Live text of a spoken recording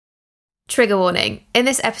Trigger warning. In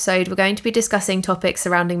this episode, we're going to be discussing topics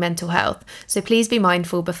surrounding mental health, so please be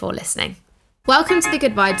mindful before listening. Welcome to the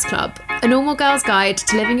Good Vibes Club, a normal girl's guide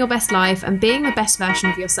to living your best life and being the best version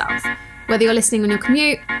of yourself. Whether you're listening on your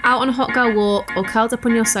commute, out on a hot girl walk, or curled up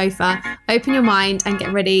on your sofa, open your mind and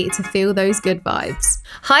get ready to feel those good vibes.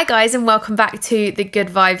 Hi guys, and welcome back to the Good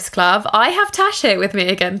Vibes Club. I have Tash here with me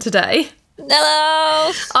again today.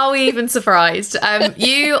 Hello! Are we even surprised?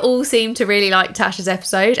 You all seem to really like Tash's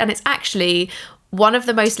episode, and it's actually one of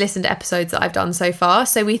the most listened episodes that I've done so far.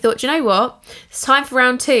 So we thought, you know what? It's time for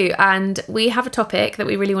round two, and we have a topic that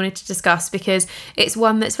we really wanted to discuss because it's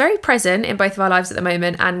one that's very present in both of our lives at the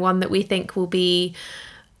moment, and one that we think will be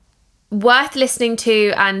worth listening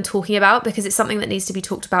to and talking about because it's something that needs to be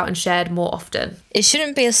talked about and shared more often. It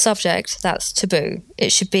shouldn't be a subject that's taboo.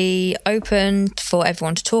 It should be open for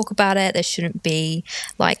everyone to talk about it. There shouldn't be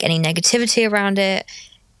like any negativity around it.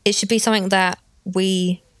 It should be something that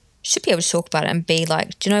we should be able to talk about it and be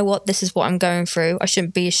like, do you know what? This is what I'm going through. I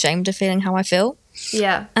shouldn't be ashamed of feeling how I feel.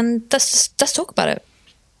 Yeah. And let's talk about it.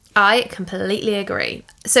 I completely agree.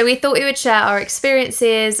 So we thought we would share our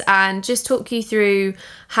experiences and just talk you through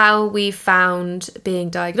how we found being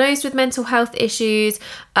diagnosed with mental health issues,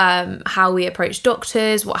 how we approached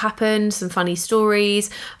doctors, what happened, some funny stories,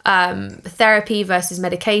 therapy versus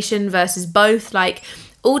medication versus both, like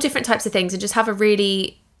all different types of things, and just have a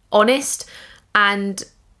really honest and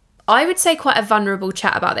I would say quite a vulnerable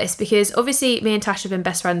chat about this because obviously me and Tash have been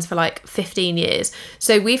best friends for like 15 years.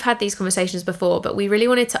 So we've had these conversations before, but we really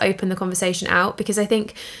wanted to open the conversation out because I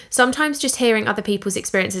think sometimes just hearing other people's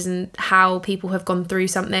experiences and how people have gone through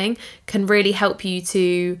something can really help you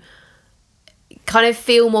to kind of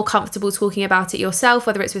feel more comfortable talking about it yourself,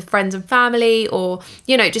 whether it's with friends and family or,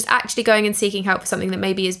 you know, just actually going and seeking help for something that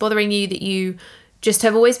maybe is bothering you that you just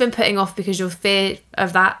have always been putting off because you're fear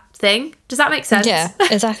of that thing. Does that make sense? Yeah,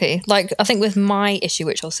 exactly. Like I think with my issue,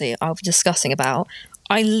 which I'll be discussing about,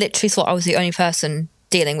 I literally thought I was the only person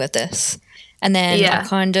dealing with this. And then I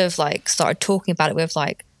kind of like started talking about it with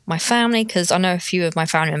like my family because I know a few of my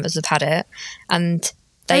family members have had it and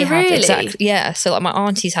they have really? exactly. Yeah, so like my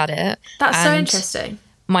aunties had it. That's so interesting.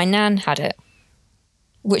 My nan had it,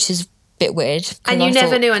 which is bit weird. And you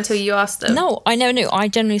never knew until you asked them? No, I never knew. I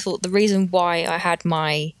generally thought the reason why I had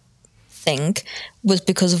my thing was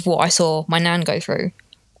because of what I saw my nan go through.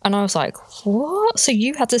 And I was like, what? So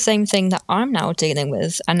you had the same thing that I'm now dealing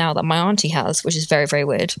with and now that my auntie has, which is very, very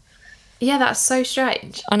weird. Yeah, that's so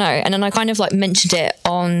strange. I know. And then I kind of like mentioned it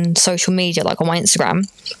on social media, like on my Instagram.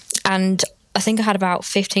 And I think I had about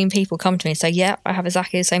 15 people come to me and say, yeah, I have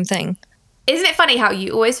exactly the same thing. Isn't it funny how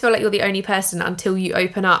you always feel like you're the only person until you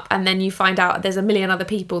open up and then you find out there's a million other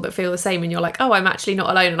people that feel the same and you're like, oh, I'm actually not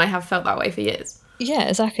alone and I have felt that way for years. Yeah,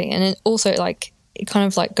 exactly. And it also like, it kind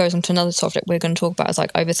of like goes on to another topic we're going to talk about is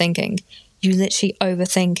like overthinking. You literally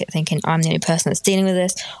overthink it thinking I'm the only person that's dealing with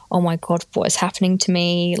this. Oh my God, what is happening to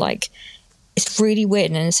me? Like, it's really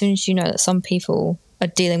weird. And as soon as you know that some people are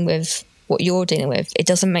dealing with what you're dealing with, it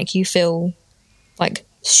doesn't make you feel like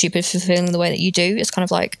stupid for feeling the way that you do. It's kind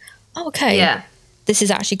of like, oh, okay, yeah, this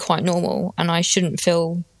is actually quite normal and I shouldn't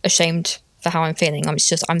feel ashamed for how I'm feeling. I'm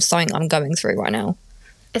something I'm going through right now.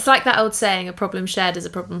 It's like that old saying, a problem shared is a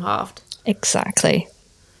problem halved. Exactly.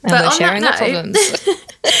 And but we're sharing our problems.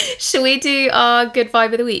 Shall we do our good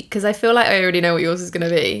vibe of the week? Because I feel like I already know what yours is going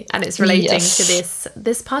to be and it's relating to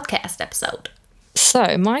this podcast episode.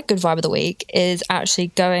 So my good vibe of the week is actually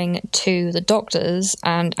going to the doctors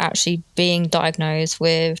and actually being diagnosed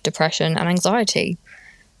with depression and anxiety,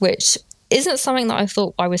 which isn't something that I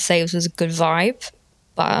thought I would say was a good vibe,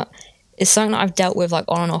 but it's something that I've dealt with like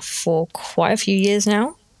on and off for quite a few years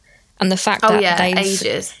now. And the fact that they've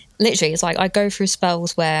ages. Literally, it's like I go through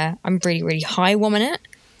spells where I'm really, really high one minute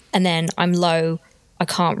and then I'm low. I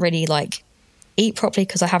can't really like eat properly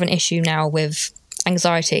because I have an issue now with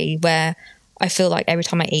anxiety where I feel like every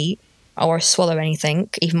time I eat or I swallow anything,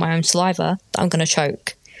 even my own saliva, that I'm going to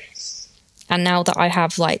choke. And now that I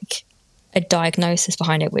have like a diagnosis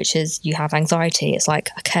behind it, which is you have anxiety, it's like,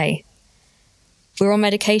 okay, we're on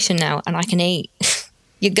medication now and I can eat.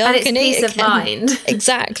 Your girl can eat. And it's peace of mind.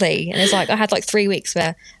 Exactly. And it's like I had like 3 weeks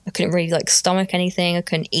where I couldn't really like stomach anything, I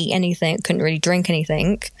couldn't eat anything, I couldn't really drink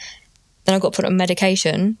anything. Then I got put on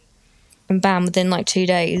medication and bam, within like 2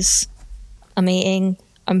 days I'm eating,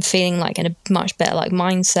 I'm feeling like in a much better like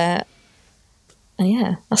mindset. And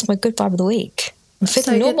yeah, that's my good vibe of the week. I'm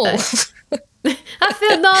feeling normal. I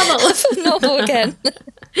feel normal. I feel normal again.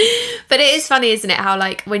 But it is funny, isn't it, how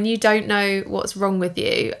like when you don't know what's wrong with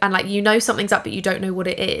you and like you know something's up but you don't know what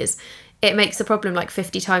it is, it makes the problem like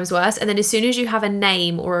 50 times worse. And then as soon as you have a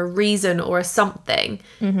name or a reason or a something,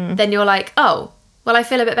 then you're like, oh, Well, I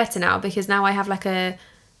feel a bit better now because now I have like a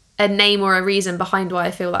name or a reason behind why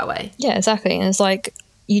I feel that way. Yeah, exactly. And it's like,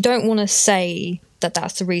 you don't want to say that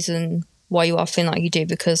that's the reason why you are feeling like you do,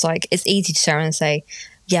 because like it's easy to sit around and say,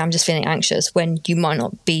 yeah, I'm just feeling anxious, when you might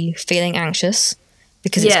not be feeling anxious,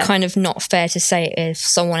 because it's kind of not fair to say it if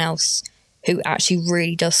someone else who actually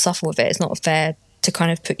really does suffer with it. It's not fair to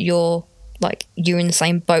kind of put you're in the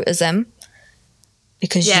same boat as them,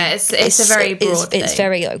 because it's a very broad thing. It's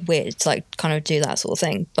very like weird to like kind of do that sort of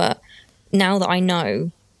thing. But now that I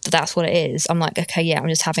know that that's what it is, I'm like, okay, yeah, I'm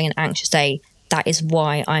just having an anxious day. That is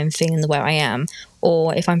why I'm feeling the way I am.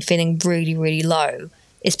 Or if I'm feeling really, really low,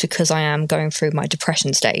 it's because I am going through my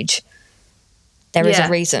depression stage. There is a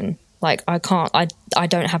reason. Like, I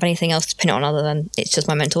don't have anything else to pin it on other than it's just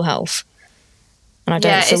my mental health. And I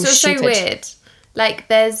don't feel it's stupid. also weird. Like,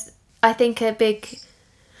 there's, I think, a big,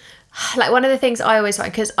 like, one of the things I always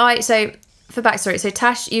find, because so for backstory, so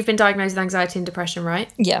Tash, you've been diagnosed with anxiety and depression, right?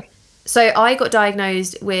 Yeah. So I got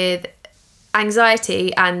diagnosed with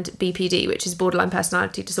anxiety and BPD, which is borderline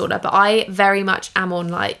personality disorder, but I very much am on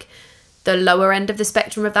like the lower end of the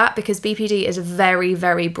spectrum of that, because BPD is very,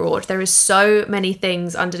 very broad. There is so many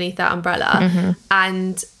things underneath that umbrella.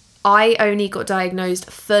 And I only got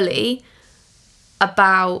diagnosed fully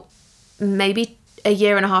about maybe a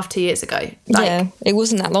year and a half, 2 years ago. Yeah, it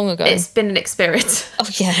wasn't that long ago. It's been an experience. Oh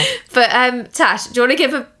yeah. But Tash, do you want to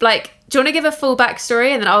give a full backstory,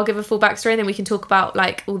 and then I'll give a full backstory, and then we can talk about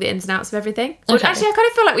like all the ins and outs of everything? Well, Okay. actually, I kind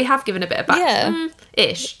of feel like we have given a bit of backstory.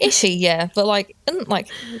 Ishy, yeah, but like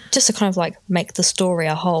just to kind of like make the story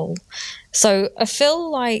a whole. So I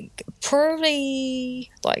feel like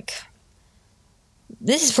probably like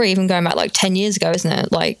this is probably even going back like 10 years ago, isn't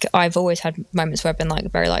it? Like, I've always had moments where I've been like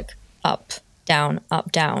very like up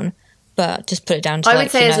down, but just put it down to I would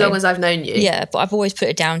say as long as I've known you. Yeah, but I've always put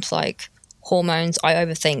it down to like hormones. I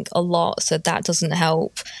overthink a lot, so that doesn't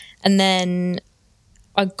help. And then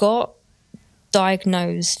I got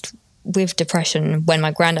diagnosed with depression when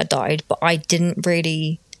my granddad died, but I didn't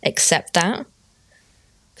really accept that,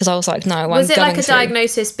 because I was like, no, was it like a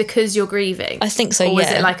diagnosis because you're grieving? I think so. Or was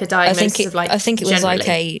it like a diagnosis of like, I think it was generally?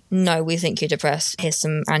 like no, we think you're depressed, here's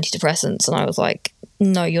some antidepressants. And I was like,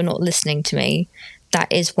 no, you're not listening to me.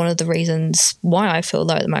 That is one of the reasons why I feel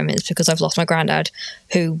low at the moment, is because I've lost my granddad,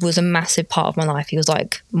 who was a massive part of my life. He was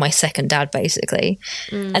like my second dad, basically.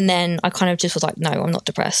 And then I kind of just was like, no, I'm not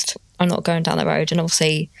depressed. I'm not going down that road. And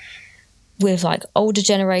obviously with like older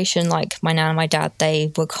generation, like my nan and my dad,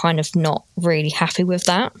 they were kind of not really happy with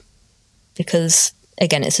that, because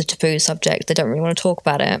again, it's a taboo subject. They don't really want to talk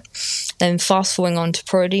about it. Then fast forwarding on to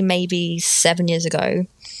probably maybe 7 years ago,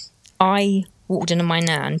 I walked into my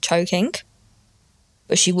nan choking,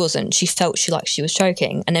 but she wasn't. She felt she was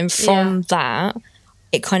choking. And then from that,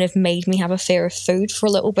 it kind of made me have a fear of food for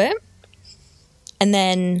a little bit. And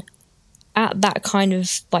then at that kind of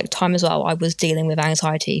like time as well, I was dealing with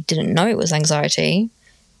anxiety, didn't know it was anxiety,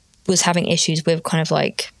 was having issues with kind of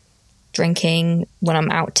like drinking. When I'm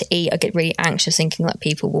out to eat, I get really anxious thinking that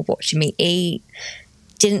people were watching me eat.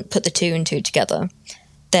 Didn't put the two and two together.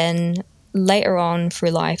 Then later on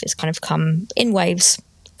through life, it's kind of come in waves.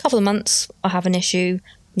 A couple of months, I'll have an issue.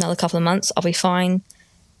 Another couple of months, I'll be fine.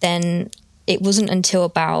 Then it wasn't until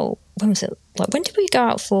about, when was it? Like, when did we go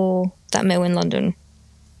out for that meal in London?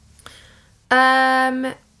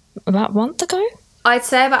 About a month ago? I'd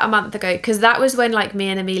say about a month ago, because that was when like me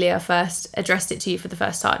and Amelia first addressed it to you for the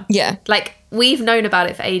first time. Yeah. Like, we've known about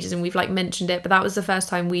it for ages and we've like mentioned it, but that was the first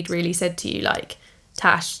time we'd really said to you like,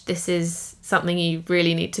 Tash, this is something you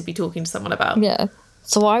really need to be talking to someone about. Yeah.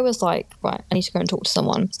 So I was like, right, I need to go and talk to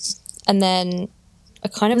someone. And then I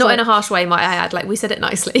kind of not in a harsh way, might I add. Like, we said it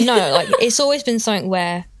nicely. No, like, it's always been something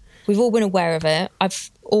where we've all been aware of it.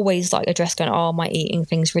 I've always like addressed going, oh, my eating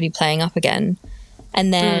thing's really playing up again.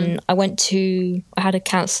 And then I had a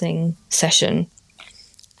counselling session,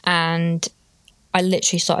 and I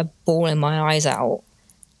literally started bawling my eyes out.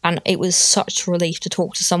 And it was such a relief to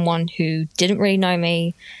talk to someone who didn't really know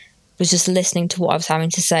me, was just listening to what I was having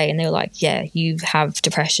to say. And they were like, yeah, you have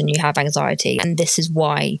depression, you have anxiety, and this is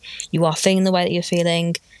why you are feeling the way that you're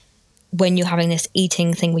feeling. When you're having this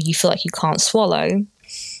eating thing where you feel like you can't swallow,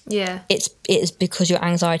 it is because your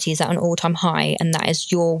anxiety is at an all-time high, and that is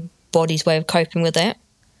your body's way of coping with it.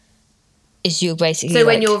 Is you basically so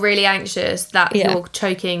when you're really anxious, that your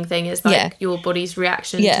choking thing is like your body's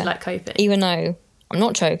reaction to like coping. Even though I'm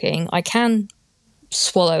not choking, I can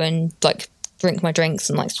swallow and like drink my drinks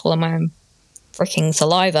and like swallow my own freaking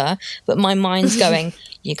saliva, but my mind's going,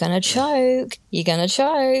 you're gonna choke,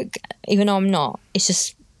 even though I'm not. It's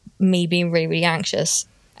just me being really, really anxious.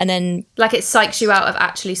 And then like it psychs you out of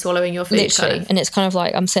actually swallowing your food, literally, kind of. and it's kind of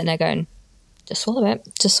like I'm sitting there going, just swallow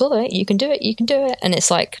it, you can do it. And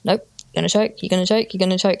it's like, nope, you're gonna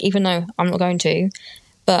choke, even though I'm not going to.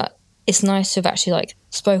 But it's nice to have actually like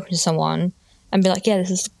spoken to someone and be like, yeah,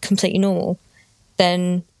 this is completely normal.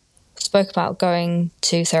 Then spoke about going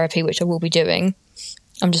to therapy, which I will be doing.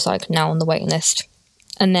 I'm just like now on the waiting list.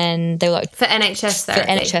 And then they were like, for NHS therapy. For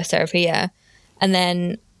NHS therapy, yeah. And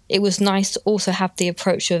then it was nice to also have the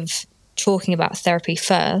approach of talking about therapy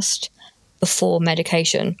first before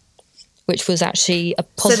medication, which was actually a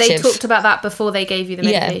positive. So they talked about that before they gave you the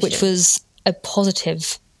medication? Yeah, which was a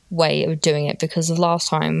positive way of doing it, because the last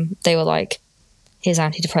time they were like, here's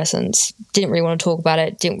antidepressants. Didn't really want to talk about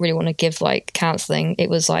it, didn't really want to give like counselling. It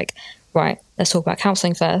was like, right, let's talk about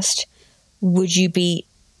counselling first. Would you be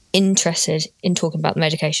interested in talking about the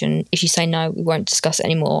medication? If you say no, we won't discuss it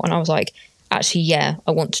anymore. And I was like, actually, yeah,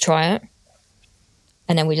 I want to try it.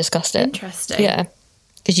 And then we discussed it. Interesting. Yeah.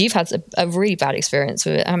 Because you've had a really bad experience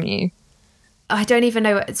with it, haven't you? I don't even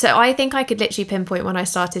know. So I think I could literally pinpoint when I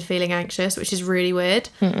started feeling anxious, which is really weird.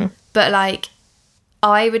 But like,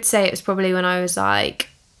 I would say it was probably when I was like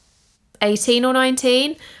 18 or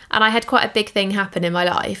 19. And I had quite a big thing happen in my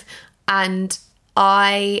life. And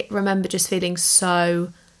I remember just feeling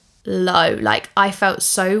so low. Like, I felt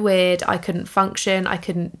so weird. I couldn't function. I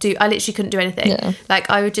literally couldn't do anything. Yeah. Like,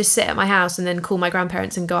 I would just sit at my house and then call my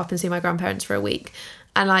grandparents and go up and see my grandparents for a week.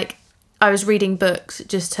 And like, I was reading books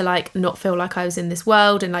just to like not feel like I was in this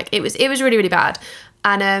world. And like, it was really, really bad.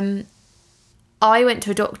 And I went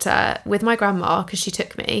to a doctor with my grandma because she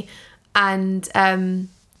took me. And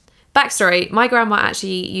backstory, my grandma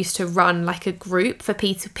actually used to run like a group for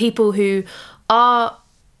people who are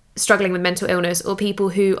struggling with mental illness, or people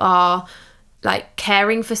who are like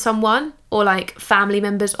caring for someone, or like family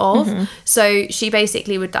members of. So she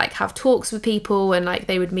basically would like have talks with people, and like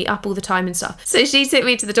they would meet up all the time and stuff. So she took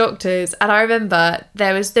me to the doctors, and I remember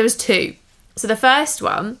there was two. So the first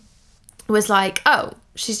one was like, oh,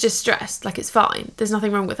 she's just stressed, like it's fine, there's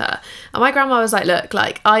nothing wrong with her. And my grandma was like, look,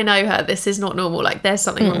 like I know her, this is not normal, like there's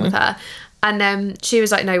something wrong with her. And she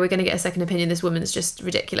was like, no, we're going to get a second opinion, this woman's just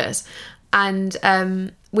ridiculous. And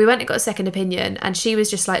we went and got a second opinion, and she was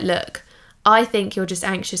just like, look, I think you're just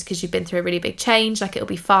anxious because you've been through a really big change, like it'll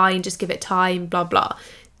be fine, just give it time, blah blah.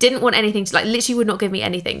 Didn't want anything to, like, literally would not give me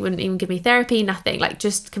anything, wouldn't even give me therapy, nothing, like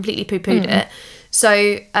just completely poo-pooed it.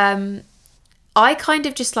 So I kind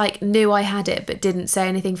of just like knew I had it but didn't say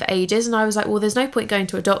anything for ages. And I was like, well, there's no point going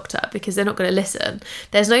to a doctor because they're not going to listen.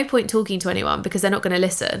 There's no point talking to anyone because they're not going to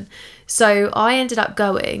listen. So I ended up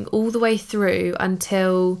going all the way through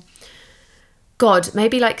until, God,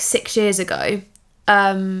 maybe like 6 years ago.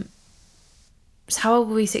 So how old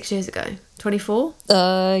were we 6 years ago? 24?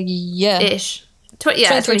 Yeah. Ish.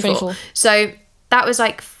 24. So that was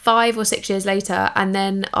like 5 or 6 years later. And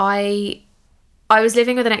then I was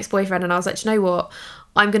living with an ex-boyfriend, and I was like, do you know what?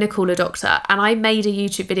 I'm going to call a doctor. And I made a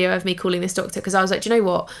YouTube video of me calling this doctor because I was like, do you know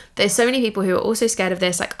what? There's so many people who are also scared of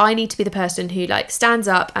this. Like, I need to be the person who like stands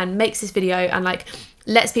up and makes this video and like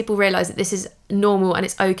lets people realize that this is normal and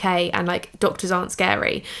it's okay, and like doctors aren't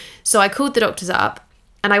scary. So I called the doctors up,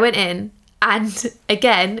 and I went in, and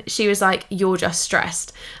again, she was like, you're just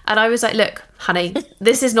stressed. And I was like, look, honey,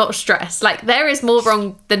 this is not stress. Like, there is more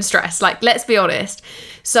wrong than stress. Like, let's be honest.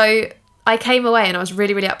 So I came away and I was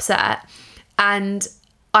really, really upset. And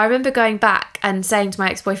I remember going back and saying to my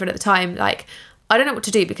ex-boyfriend at the time, like, I don't know what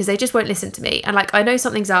to do because they just won't listen to me. And like, I know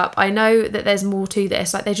something's up. I know that there's more to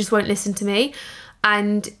this. Like, they just won't listen to me.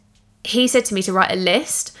 And he said to me to write a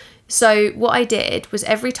list. So what I did was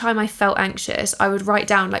every time I felt anxious, I would write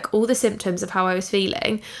down like all the symptoms of how I was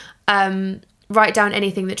feeling, write down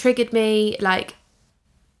anything that triggered me, like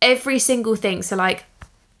every single thing. So like,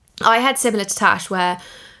 I had similar to Tash, where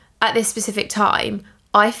at this specific time,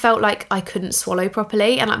 I felt like I couldn't swallow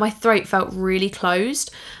properly, and like my throat felt really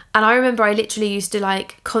closed. And I remember I literally used to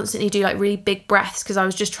like constantly do like really big breaths because I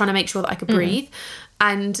was just trying to make sure that I could breathe.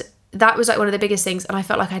 And that was like one of the biggest things. And I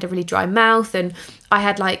felt like I had a really dry mouth, and I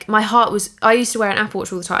had like, my heart was, I used to wear an Apple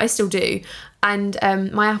Watch all the time. I still do. And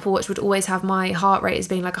my Apple Watch would always have my heart rate as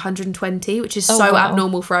being like 120, which is so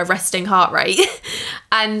abnormal for a resting heart rate.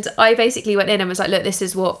 And I basically went in and was like, look, this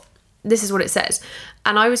is what it says.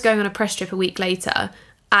 And I was going on a press trip a week later,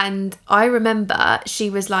 and I remember she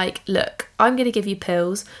was like, look, I'm going to give you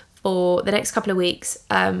pills for the next couple of weeks,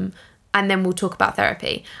 and then we'll talk about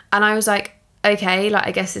therapy. And I was like, okay, like,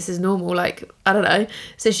 I guess this is normal, like, I don't know.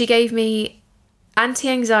 So she gave me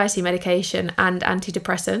anti-anxiety medication and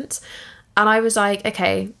antidepressants, and I was like,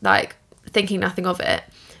 okay, like, thinking nothing of it.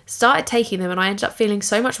 Started taking them, and I ended up feeling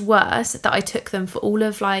so much worse that I took them for all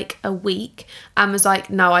of like a week and was like,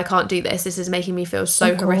 no, I can't do this is making me feel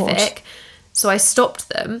so horrific. So I stopped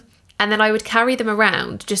them, and then I would carry them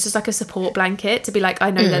around just as like a support blanket to be like,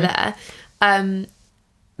 I know they're there.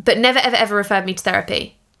 But never, ever, ever referred me to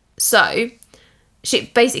therapy. So she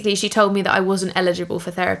told me that I wasn't eligible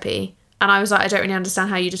for therapy. And I was like, I don't really understand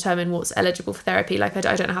how you determine what's eligible for therapy. Like, I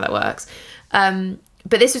don't know how that works.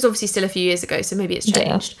 But this was obviously still a few years ago, so maybe it's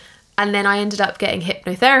changed. Yeah. And then I ended up getting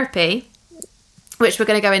hypnotherapy, which we're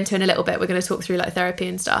going to go into in a little bit. We're going to talk through like therapy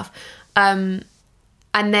and stuff. And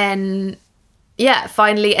then, yeah,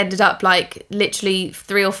 finally ended up like literally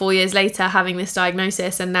 3 or 4 years later having this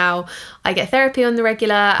diagnosis. And now I get therapy on the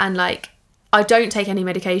regular, and like, I don't take any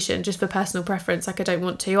medication just for personal preference. Like, I don't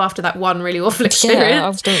want to after that one really awful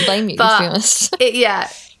experience. Yeah, I don't blame you, to be honest.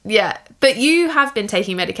 Yeah. But you have been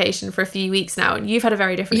taking medication for a few weeks now, and you've had a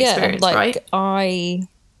very different experience, right?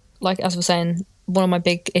 As we're saying, one of my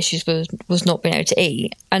big issues was not being able to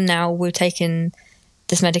eat. And now we're taking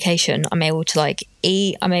this medication. I'm able to like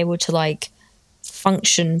eat. I'm able to like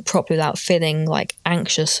function properly without feeling like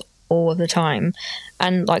anxious all of the time.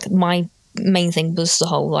 And like my main thing was the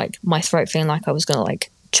whole like my throat feeling like I was gonna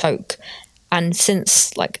like choke. And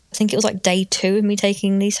since like I think it was like day 2 of me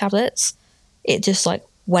taking these tablets, it just like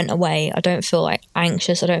went away. I don't feel like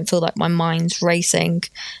anxious. I don't feel like my mind's racing,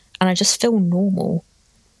 and I just feel normal,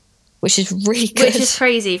 which is really good. Which is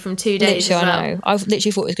crazy from 2 days. Literally, as well. I know. I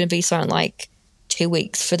literally thought it was going to be something like 2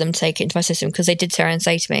 weeks for them to take it into my system, because they did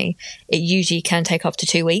say to me it usually can take up to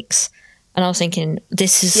 2 weeks. And I was thinking,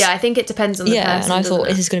 this is... Yeah, I think it depends on the person. Yeah, and I thought,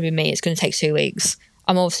 this is going to be me. It's going to take 2 weeks.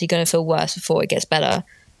 I'm obviously going to feel worse before it gets better.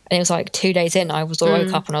 And it was like 2 days in, I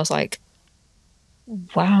woke up and I was like,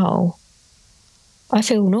 wow, I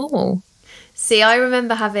feel normal. See, I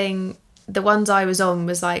remember having... The ones I was on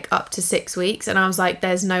was like up to 6 weeks, and I was like,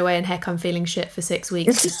 there's no way in heck I'm feeling shit for 6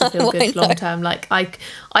 weeks just to feel good long term. Like,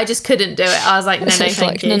 I just couldn't do it. I was like, no,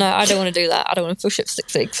 thank you. No, I don't want to do that. I don't want to feel shit for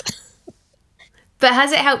 6 weeks. But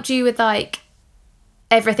has it helped you with like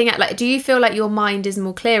everything? Like, do you feel like your mind is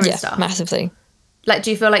more clear and stuff? Massively. Like,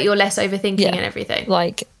 do you feel like you're less overthinking and everything?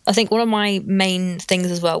 Like, I think one of my main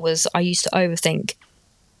things as well was I used to overthink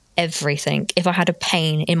everything. If I had a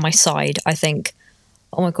pain in my side, I think,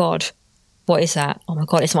 oh my God, what is that? Oh my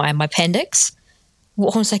God, it's my appendix?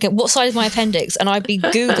 One second, what side is my appendix? And I'd be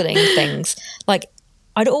Googling things. Like,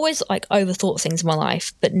 I'd always like overthought things in my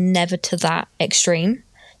life, but never to that extreme.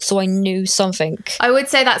 So I knew something. I would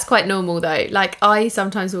say that's quite normal though. Like, I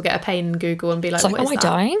sometimes will get a pain in Google and be like, what is that? Am I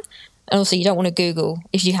dying? And also, you don't want to Google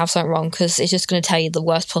if you have something wrong, because it's just going to tell you the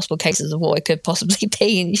worst possible cases of what it could possibly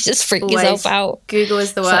be, and you just freak yourself out. Google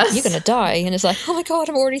is the worst. Like, you're going to die. And it's like, oh my God,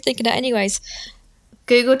 I'm already thinking that anyways.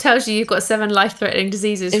 Google tells you you've got 7 life-threatening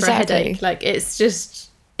diseases for a headache. Like, it's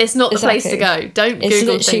not the place to go. Don't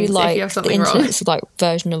Google things like if you have something the wrong. It's like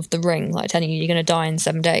version of The Ring, like telling you you're going to die in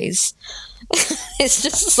 7 days. It's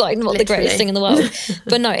just like not the greatest thing in the world.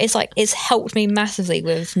 But no, it's like it's helped me massively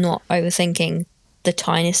with not overthinking the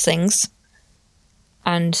tiniest things,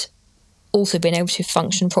 and also being able to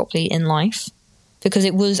function properly in life, because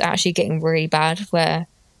it was actually getting really bad where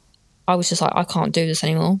I was just like, I can't do this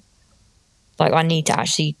anymore. Like, I need to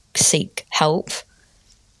actually seek help.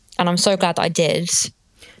 And I'm so glad that I did.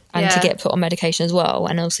 And to get put on medication as well.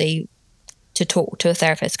 And obviously to talk to a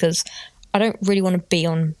therapist, because I don't really want to be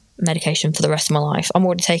on medication for the rest of my life. I'm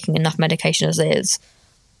already taking enough medication as it is.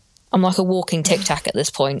 I'm like a walking Tic Tac at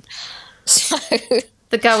this point. So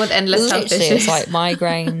the girl with endless health issues. It's like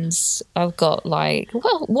migraines. I've got like,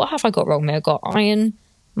 well, what have I got wrong with me? I've got iron,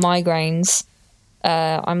 migraines.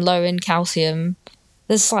 I'm low in calcium.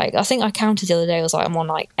 There's like, I think I counted the other day, I was like, I'm on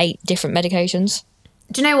like 8 different medications.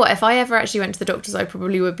 Do you know what? If I ever actually went to the doctors, I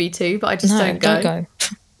probably would be too, but I just don't go. Don't go.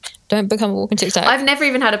 Don't become a walking Tic Tac. I've never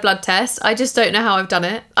even had a blood test. I just don't know how I've done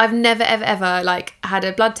it. I've never, ever, like, had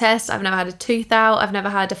a blood test. I've never had a tooth out. I've never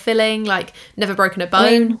had a filling. Like, never broken a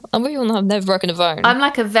bone. I'm with you on that. I've never broken a bone. I'm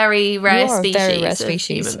like a very rare species. Very rare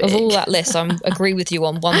species. Of all that list, I agree with you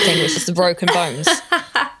on one thing, which is the broken bones.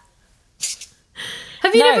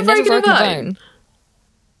 Have you never broken a bone?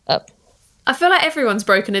 Up. I feel like everyone's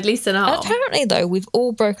broken at least an arm. Apparently, though, we've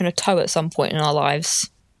all broken a toe at some point in our lives.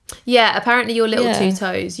 Yeah, apparently your little 2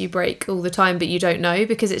 toes you break all the time, but you don't know,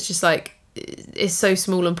 because it's just like, it's so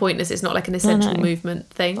small and pointless. It's not like an essential movement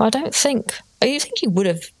thing. I don't think. You think you would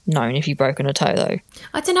have known if you'd broken a toe, though?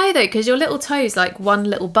 I don't know, though, because your little toe's like one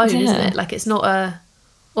little bone, isn't it? Like, it's not a...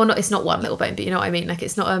 Or not, it's not one little bone, but you know what I mean? Like,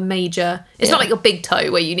 it's not a major... It's not like your big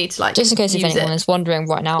toe where you need to, like, just in case if anyone is wondering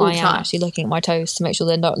right now, I am actually looking at my toes to make sure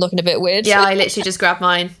they're not looking a bit weird. Yeah, I literally just grabbed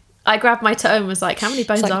mine. I grabbed my toe and was like, how many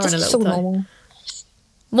bones are in a little toe? Normal.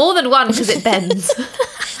 More than one, because it bends.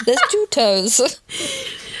 There's 2 toes.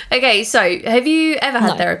 Okay, so have you ever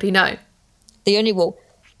had therapy? No. The only... Well,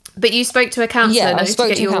 But you spoke to a counsellor, Yeah, no, I spoke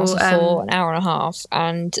get to a your, counsellor for an hour and a half,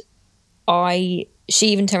 and she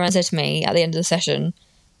even turned around and said to me at the end of the session,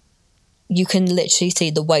 you can literally see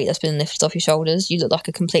the weight that's been lifted off your shoulders. You look like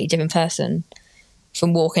a completely different person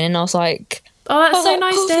from walking. And I was like, oh, that's so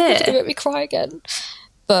nice to hear. It's going to make me cry again.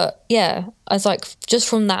 But yeah, I was like, just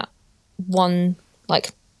from that one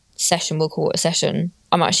like session, we'll call it a session,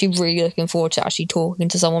 I'm actually really looking forward to actually talking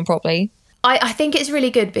to someone properly. I think it's really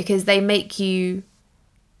good because they make you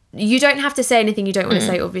don't have to say anything you don't want to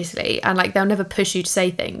say, obviously, and like they'll never push you to say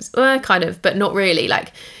things, kind of, but not really.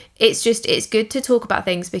 Like it's good to talk about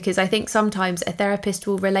things, because I think sometimes a therapist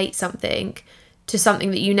will relate something to something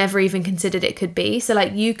that you never even considered it could be. So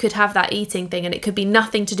like you could have that eating thing and it could be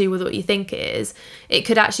nothing to do with what you think it is. It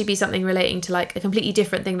could actually be something relating to like a completely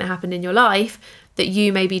different thing that happened in your life that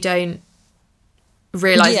you maybe don't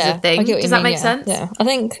realise is a thing. Does that make sense? Yeah, I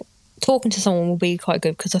think talking to someone will be quite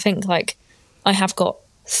good, because I think like I have got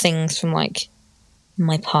things from like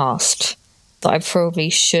my past that I probably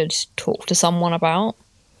should talk to someone about.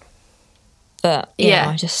 But yeah,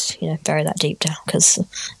 I just, bury that deep down, because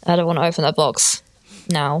I don't want to open that box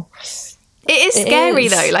now. It is scary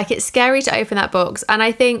though. Like it's scary to open that box. And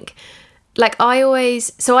I think like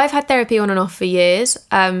I've had therapy on and off for years.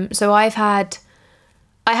 So I had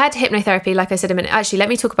hypnotherapy, like I said a minute. Actually, let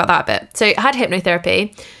me talk about that a bit. So I had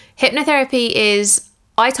hypnotherapy. Hypnotherapy is,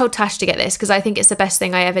 I told Tash to get this because I think it's the best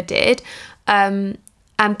thing I ever did. And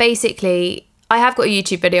basically, I have got a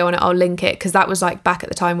YouTube video on it. I'll link it because that was like back at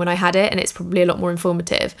the time when I had it, and it's probably a lot more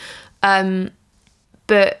informative.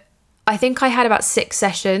 But I think I had about 6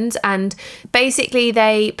 sessions, and basically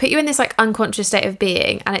they put you in this like unconscious state of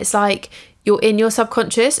being, and it's like you're in your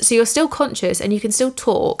subconscious. So you're still conscious and you can still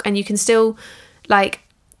talk and you can still like,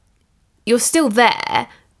 you're still there,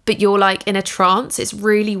 but you're like in a trance. It's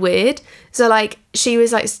really weird. So like she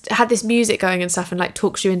was like had this music going and stuff and like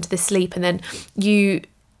talks you into this sleep, and then you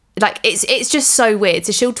like it's just so weird.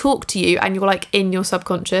 So she'll talk to you and you're like in your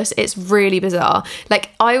subconscious. It's really bizarre. Like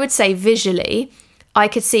I would say visually I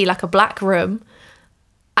could see like a black room,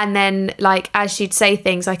 and then like as she'd say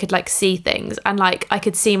things I could like see things, and like I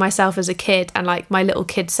could see myself as a kid, and like my little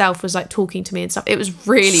kid self was like talking to me and stuff. It was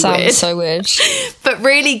really weird. So weird. But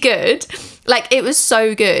really good. Like it was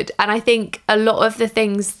so good. And I think a lot of the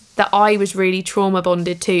things that I was really trauma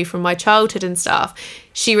bonded to from my childhood and stuff,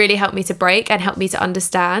 she really helped me to break and helped me to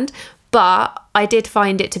understand. But I did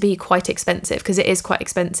find it to be quite expensive, because it is quite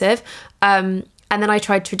expensive. And then I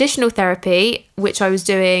tried traditional therapy, which I was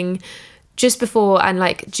doing just before and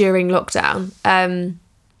like during lockdown. And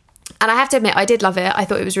I have to admit, I did love it. I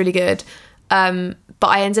thought it was really good. But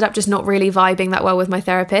I ended up just not really vibing that well with my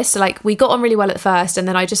therapist. So like we got on really well at first, and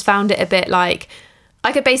then I just found it a bit like,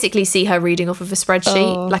 I could basically see her reading off of a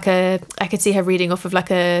spreadsheet. I could see her reading off of like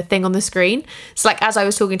a thing on the screen. So like as I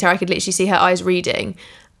was talking to her, I could literally see her eyes reading,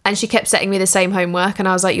 and she kept setting me the same homework, and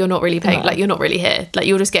I was like, you're not really paying, like you're not really here, like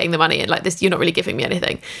you're just getting the money, and like this, you're not really giving me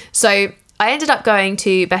anything. So I ended up going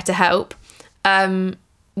to BetterHelp,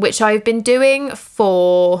 which I've been doing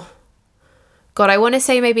for, God, I want to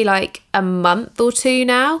say maybe like a month or 2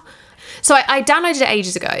 now. So I downloaded it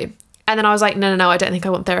ages ago, and then I was like, no, I don't think I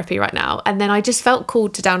want therapy right now. And then I just felt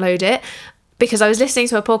called to download it because I was listening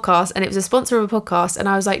to a podcast, and it was a sponsor of a podcast, and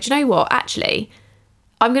I was like, do you know what? Actually,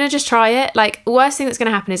 I'm going to just try it. Like, worst thing that's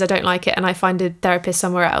going to happen is I don't like it and I find a therapist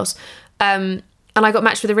somewhere else. And I got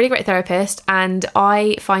matched with a really great therapist, and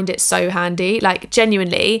I find it so handy. Like,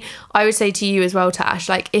 genuinely, I would say to you as well, Tash,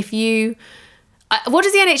 like if you... what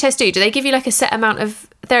does the NHS do? Do they give you like a set amount of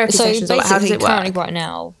therapy sessions, or like, how does it work? Currently right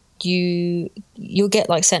now, you'll get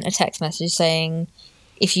like sent a text message saying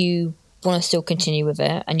if you want to still continue with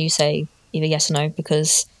it, and you say either yes or no,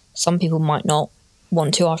 because some people might not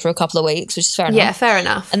want to after a couple of weeks, which is fair enough. Yeah, fair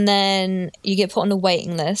enough. And then you get put on a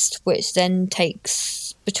waiting list, which then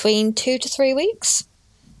takes between 2 to 3 weeks.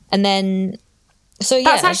 And then, so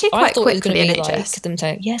yeah, that's actually quite quick for the NHS. Like them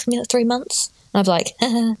saying, yeah, it's gonna be like 3 months. And I was like,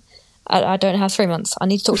 I don't have 3 months. I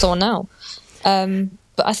need to talk to someone now.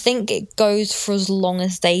 But I think it goes for as long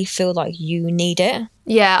as they feel like you need it.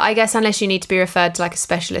 Yeah, I guess unless you need to be referred to like a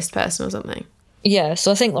specialist person or something. Yeah,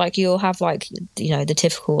 so I think like you'll have like, the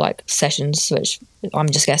typical like sessions, which I'm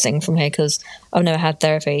just guessing from here because I've never had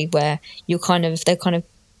therapy, where they'll kind of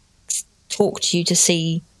talk to you to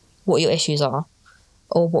see what your issues are,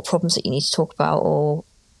 or what problems that you need to talk about, or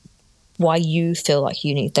why you feel like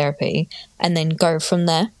you need therapy, and then go from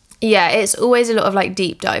there. Yeah, it's always a lot of like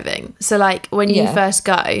deep diving. So like when you first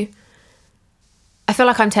go, I feel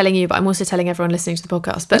like I'm telling you, but I'm also telling everyone listening to the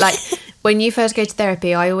podcast. But like when you first go to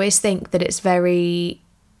therapy, I always think that it's very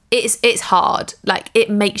it's hard. Like, it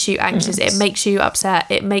makes you anxious, it makes you upset,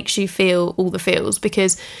 it makes you feel all the feels,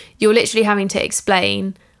 because you're literally having to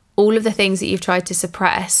explain all of the things that you've tried to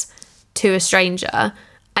suppress to a stranger,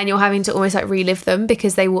 and you're having to almost like relive them,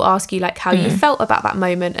 because they will ask you like how you felt about that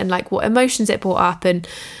moment and like what emotions it brought up, and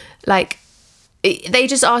like they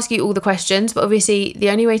just ask you all the questions. But obviously the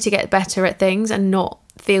only way to get better at things and not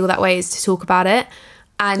feel that way is to talk about it.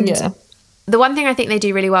 And the one thing I think they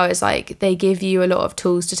do really well is like they give you a lot of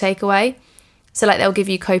tools to take away. So like they'll give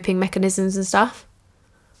you coping mechanisms and stuff,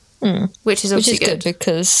 which is obviously good,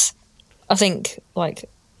 because I think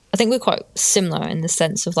we're quite similar in the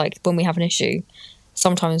sense of like when we have an issue,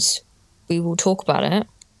 sometimes we will talk about it,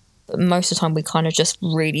 but most of the time we kind of just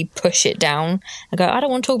really push it down and go, I don't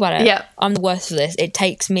want to talk about it. Yeah. I'm the worst for this. It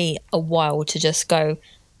takes me a while to just go,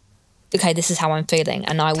 okay, this is how I'm feeling.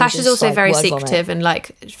 And I will Tash is also like, very secretive and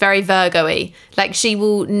like very Virgo-y. Like, she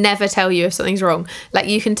will never tell you if something's wrong. Like,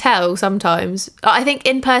 you can tell sometimes. I think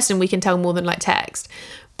in person we can tell more than like text.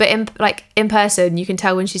 But in person, you can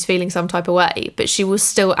tell when she's feeling some type of way, but she will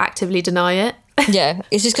still actively deny it. Yeah,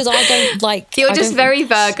 it's just because I don't like... You're just very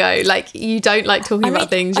Virgo. Like, you don't like talking about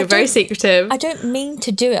things. You're very secretive. I don't mean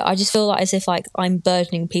to do it. I just feel like as if like I'm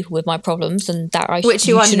burdening people with my problems, and that Which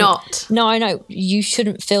you are not. No, I know. You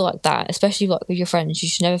shouldn't feel like that, especially like with your friends. You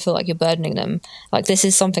should never feel like you're burdening them. Like, this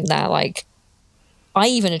is something that like I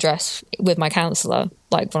even addressed with my counsellor,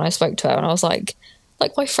 like when I spoke to her, and I was like,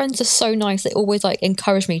 my friends are so nice. They always like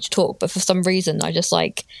encourage me to talk, but for some reason I just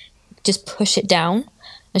push it down.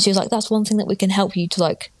 And she was like, that's one thing that we can help you to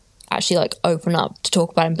like actually like open up to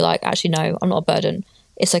talk about and be like, actually no, I'm not a burden.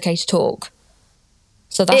 It's okay to talk.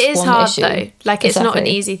 So that's it is one hard issue. though. Like, it's not an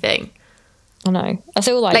easy thing. I know. I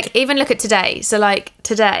feel like even look at today. So like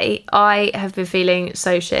today I have been feeling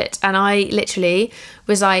so shit, and I literally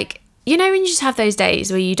was like, you know, when you just have those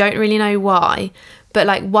days where you don't really know why, but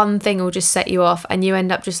like one thing will just set you off and you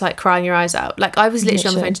end up just like crying your eyes out. Like, I was literally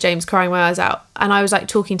on the phone to James crying my eyes out, and I was like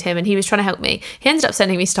talking to him and he was trying to help me. He ended up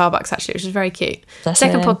sending me Starbucks actually, which was very cute.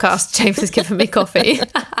 Second podcast, James has given me coffee.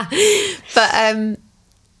 But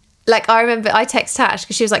like, I remember I text Tash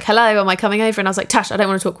because she was like, hello, am I coming over? And I was like, Tash, I don't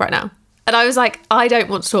want to talk right now. And I was like, I don't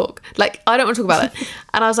want to talk. Like, I don't want to talk about it.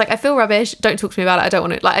 And I was like, I feel rubbish. Don't talk to me about it. I don't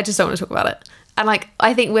want to, like, I just don't want to talk about it. And like,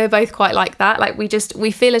 I think we're both quite like that. Like, we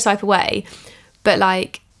feel a type of way. But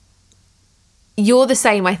like, you're the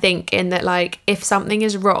same, I think, in that like, if something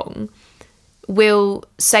is wrong, we'll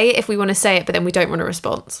say it if we want to say it, but then we don't want a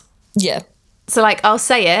response. Yeah. So like, I'll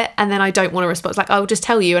say it and then I don't want a response. Like, I'll just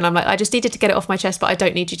tell you and I'm like, I just needed to get it off my chest, but I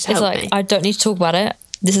don't need you to help me. I don't need to talk about it.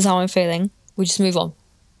 This is how I'm feeling. We just move on.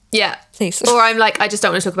 Yeah. Please. Or I'm like, I just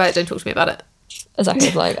don't want to talk about it. Don't talk to me about it. Exactly.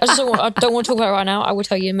 Like, I don't want to talk about it right now. I will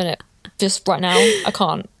tell you in a minute. Just right now, I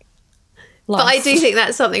can't. But I do think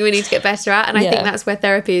that's something we need to get better at, and I think that's where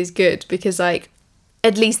therapy is good, because like,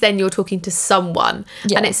 at least then you're talking to someone,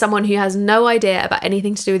 and it's someone who has no idea about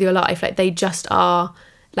anything to do with your life. Like, they just are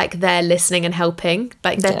like, they're listening and helping.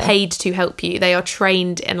 Like, they're paid to help you. They are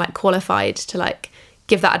trained and like qualified to like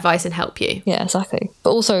give that advice and help you. Yeah, exactly. But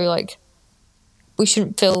also like, we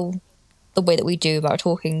shouldn't feel the way that we do about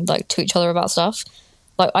talking like to each other about stuff.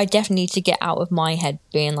 Like, I definitely need to get out of my head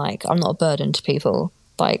being like, I'm not a burden to people.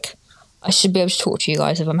 Like, I should be able to talk to you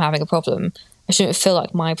guys if I'm having a problem. I shouldn't feel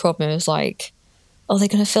like my problem is like, oh, they're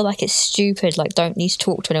going to feel like it's stupid, like, don't need to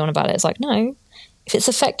talk to anyone about it. It's like, no, if it's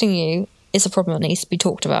affecting you, it's a problem that needs to be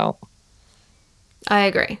talked about. I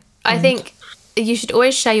agree. I think you should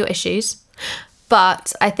always share your issues,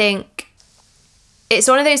 but I think it's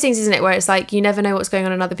one of those things, isn't it, where it's like, you never know what's going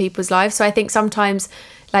on in other people's lives. So I think sometimes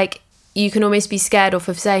like, you can almost be scared off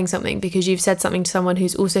of saying something because you've said something to someone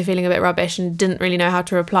who's also feeling a bit rubbish and didn't really know how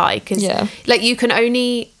to reply. Because like, you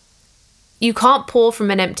can't pour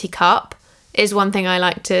from an empty cup is one thing I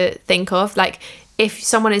like to think of. Like, if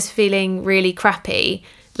someone is feeling really crappy,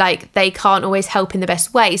 like, they can't always help in the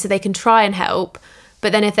best way, so they can try and help,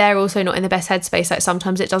 but then if they're also not in the best headspace, like,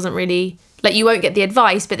 sometimes it doesn't really, like, you won't get the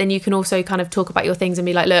advice, but then you can also kind of talk about your things and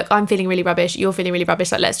be like, look, I'm feeling really rubbish, you're feeling really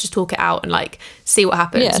rubbish, like, let's just talk it out and like see what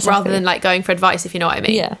happens, rather than like going for advice, if you know what I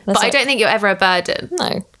mean. But I don't think you're ever a burden.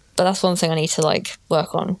 No, but that's one thing I need to like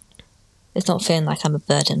work on. It's not feeling like I'm a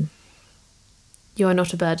burden. You're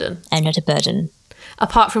not a burden. I'm not a burden.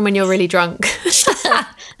 Apart from when you're really drunk.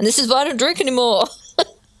 And this is why I don't drink anymore.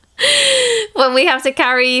 When we have to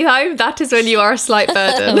carry you home, that is when you are a slight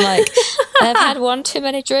burden. I'm like, I've had one too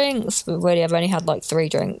many drinks. But really, I've only had like 3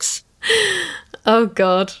 drinks. Oh,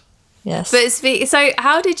 God. Yes. But so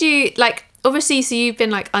how did you, like, obviously, so you've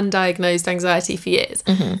been like undiagnosed anxiety for years.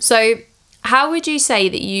 Mm-hmm. So how would you say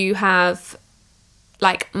that you have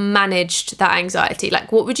like managed that anxiety?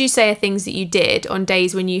 Like, what would you say are things that you did on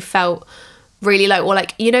days when you felt really low? Or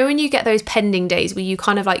like, you know, when you get those pending days where you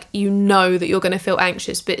kind of like, you know that you're going to feel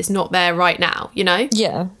anxious, but it's not there right now, you know?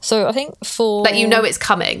 Yeah. So I think for... Like, you know it's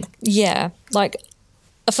coming. Yeah. Like,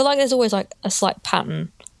 I feel like there's always like a slight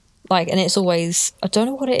pattern. Like, and it's always... I don't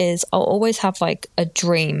know what it is. I'll always have like a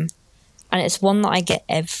dream. And it's one that I get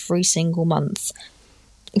every single month.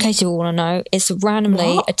 In case you all want to know, it's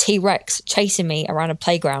randomly a T-Rex chasing me around a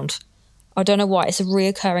playground. I don't know why. It's a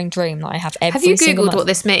reoccurring dream that I have every single month. Have you Googled what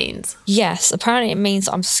this means? Yes. Apparently it means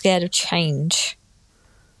I'm scared of change.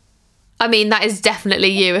 I mean, that is definitely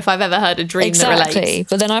you if I've ever heard a dream that relates.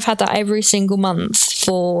 But then I've had that every single month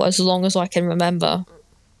for as long as I can remember.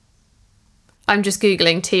 I'm just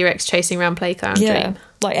Googling T-Rex chasing around playground dream.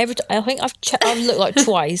 Like I think I've looked like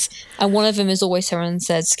twice, and one of them is always someone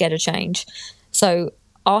said scared of change. So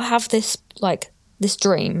I'll have this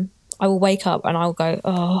dream. I will wake up and I'll go,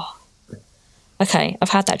 oh, okay,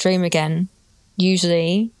 I've had that dream again.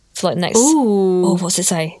 Usually for like next... Ooh. Oh, what's it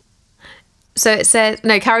say? So it says...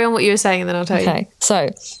 No, carry on what you were saying and then I'll tell you. Okay, so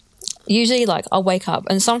usually like I'll wake up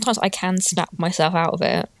and sometimes I can snap myself out of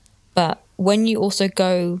it. But when you also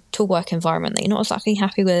go to a work environment that you're not exactly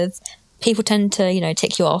happy with, people tend to, you know,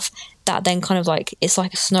 tick you off. That then kind of like... It's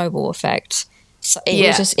like a snowball effect. So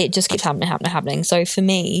it just keeps happening. So for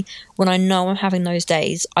me, when I know I'm having those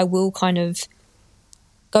days, I will kind of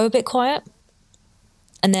go a bit quiet.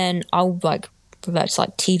 And then I'll like revert to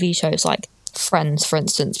like TV shows like Friends, for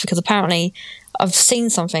instance, because apparently I've seen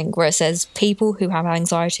something where it says people who have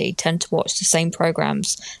anxiety tend to watch the same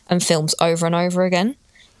programs and films over and over again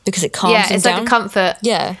because it calms them down. Yeah, it's like a comfort.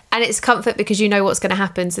 Yeah. And it's comfort because you know what's going to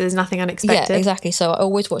happen, so there's nothing unexpected. Yeah, exactly. So I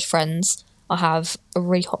always watch Friends. I have a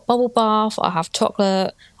really hot bubble bath. I have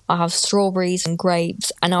chocolate. I have strawberries and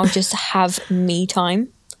grapes. And I'll just have me time.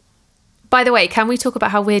 By the way, can we talk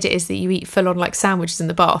about how weird it is that you eat full-on like sandwiches in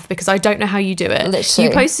the bath? Because I don't know how you do it. Literally.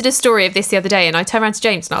 You posted a story of this the other day and I turned around to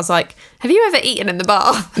James and I was like, have you ever eaten in the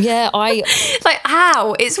bath? Yeah, like,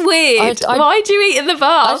 how? It's weird. Why do you eat in the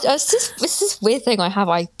bath? It's this weird thing I have.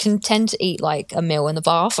 I can tend to eat like a meal in the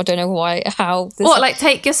bath. I don't know why, how. What, like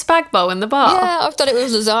take your spag bowl in the bath? Yeah, I've done it with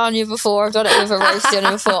lasagna before. I've done it with a roast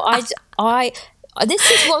dinner before. This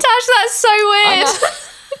is what... Tash, that's so weird.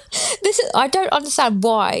 I don't understand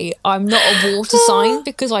why I'm not a water sign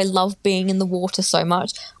because I love being in the water so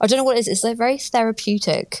much. I don't know what it is. It's like very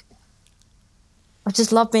therapeutic. I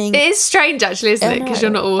just love being... It is strange actually, isn't it? Because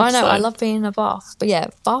you're not a water I know, sign. I love being in a bath. But yeah,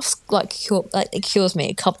 baths it cures me,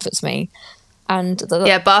 it comforts me. And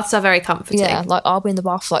yeah, baths are very comforting. Yeah, like I'll be in the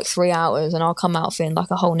bath for like 3 hours and I'll come out feeling like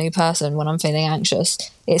a whole new person when I'm feeling anxious.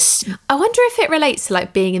 I wonder if it relates to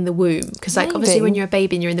like being in the womb, because like obviously when you're a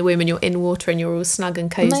baby and you're in the womb and you're in water and you're all snug and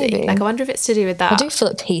cozy. Maybe. Like I wonder if it's to do with that. I do feel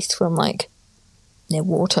at peace when I'm like near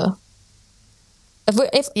water.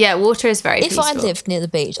 Yeah, water is very peaceful. If I lived near the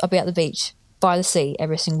beach, I'd be at the beach by the sea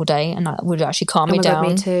every single day, and that would actually calm me down.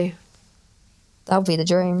 God, me too. That would be the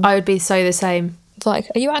dream. I would be so the same. Like,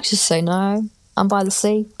 are you anxious? Say no. I'm by the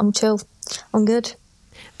sea. I'm chill. I'm good.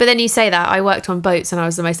 But then you say that I worked on boats and I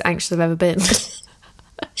was the most anxious I've ever been.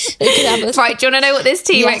 Right, do you want to know what this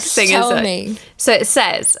T-Rex thing is? Tell me. So it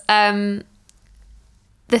says, the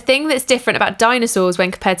thing that's different about dinosaurs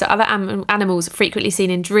when compared to other animals frequently seen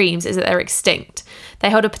in dreams is that they're extinct. They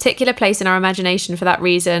hold a particular place in our imagination for that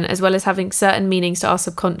reason, as well as having certain meanings to our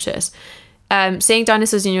subconscious. Seeing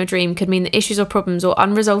dinosaurs in your dream could mean that issues or problems or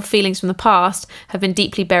unresolved feelings from the past have been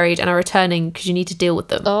deeply buried and are returning because you need to deal with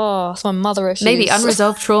them. Oh, it's my mother issues. Maybe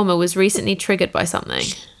unresolved trauma was recently triggered by something.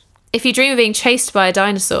 If you dream of being chased by a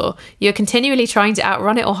dinosaur, you're continually trying to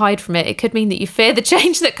outrun it or hide from it. It could mean that you fear the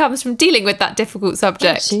change that comes from dealing with that difficult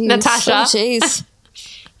subject. Oh, Natasha. Oh, jeez.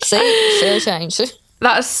 See? Fear change.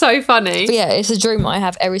 That's so funny. But yeah, it's a dream I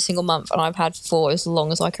have every single month and I've had for as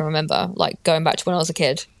long as I can remember, like going back to when I was a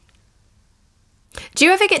kid. Do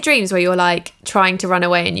you ever get dreams where you're like trying to run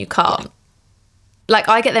away and you can't? Like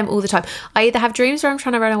I get them all the time. I either have dreams where I'm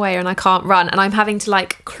trying to run away and I can't run and I'm having to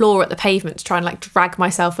like claw at the pavement to try and like drag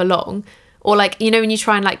myself along, or like, you know, when you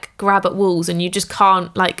try and like grab at walls and you just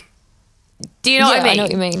can't, like, do you know what I mean? I know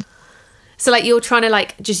what you mean. So like you're trying to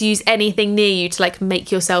like just use anything near you to like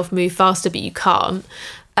make yourself move faster, but you can't.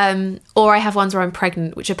 Or I have ones where I'm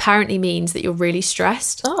pregnant, which apparently means that you're really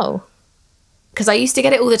stressed. Oh. Because I used to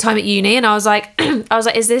get it all the time at uni and I was like,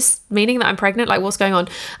 is this meaning that I'm pregnant? Like, what's going on?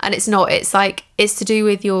 And it's not. It's like, it's to do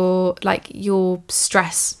with your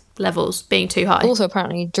stress levels being too high. Also,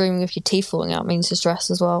 apparently, dreaming of your teeth falling out means you're stressed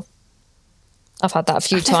as well. I've had that a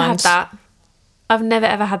few times. I've never had that. I've never,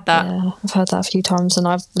 ever had that. Yeah, I've had that a few times and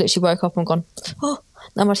I've literally woke up and gone, oh,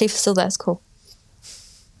 no, my teeth are still there. It's cool.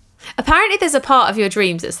 Apparently there's a part of your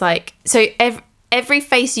dreams that's like, so every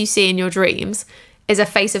face you see in your dreams is a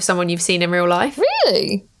face of someone you've seen in real life.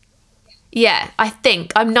 Really? Yeah, I'm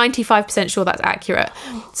 95% sure that's accurate.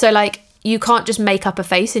 So like, you can't just make up a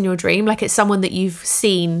face in your dream. Like, it's someone that you've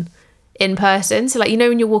seen in person. So like, you know,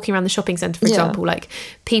 when you're walking around the shopping centre, for example, like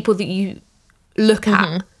people that you look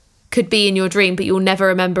at could be in your dream, but you'll never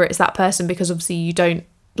remember it's that person because obviously you don't,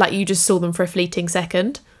 like, you just saw them for a fleeting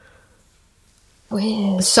second.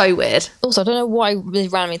 Weird. So weird. Also, I don't know why really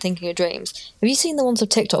randomly thinking of dreams. Have you seen the ones of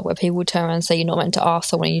TikTok where people would turn around and say you're not meant to ask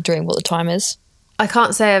someone in your dream what the time is? I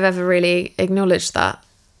can't say I've ever really acknowledged that.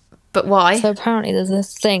 But why? So apparently there's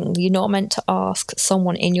this thing, you're not meant to ask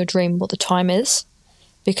someone in your dream what the time is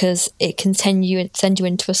because it can send you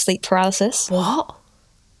into a sleep paralysis. What?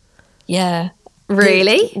 Yeah.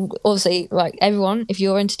 Really? Obviously, like, everyone, if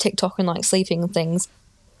you're into TikTok and like sleeping and things,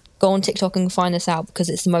 go on TikTok and find this out because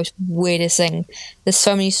it's the most weirdest thing. There's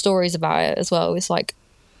so many stories about it as well. It's like,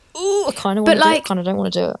 ooh, I kind of want to do it, kind of don't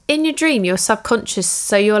want to do it. In your dream, you're subconscious,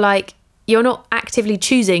 so you're like, you're not actively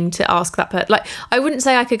choosing to ask that person. Like, I wouldn't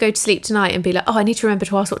say I could go to sleep tonight and be like, oh, I need to remember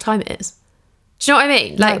to ask what time it is. Do you know what I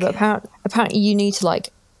mean? Like, no, but apparently you need to like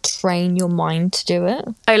train your mind to do it.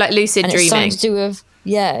 Oh, like lucid and dreaming. It's something to do with,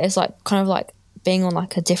 yeah, it's like kind of like being on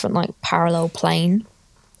like a different like parallel plane.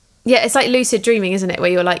 Yeah, it's like lucid dreaming, isn't it? Where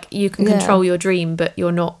you're like, you can control your dream, but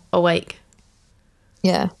you're not awake.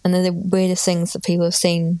 Yeah, and then the weirdest things that people have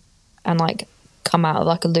seen and like come out of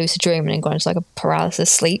like a lucid dream and then go into like a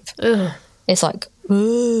paralysis sleep. Ugh. It's like,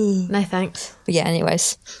 ooh. No thanks. But yeah,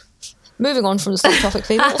 anyways, moving on from the sleep topic,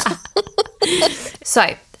 people.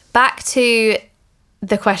 So back to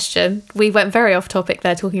the question. We went very off topic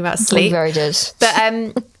there talking about sleep. We very did.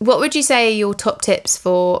 But what would you say are your top tips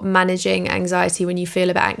for managing anxiety when you feel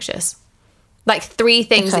a bit anxious? Like 3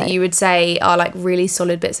 things that you would say are like really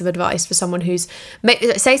solid bits of advice for someone who's...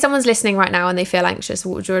 Say someone's listening right now and they feel anxious.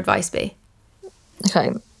 What would your advice be?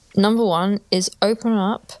 Okay. Number 1 is open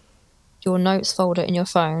up your notes folder in your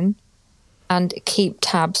phone and keep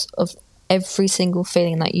tabs of every single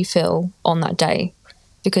feeling that you feel on that day.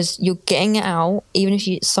 Because you're getting it out, even if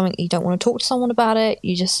it's something you don't want to talk to someone about it,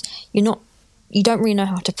 you don't really know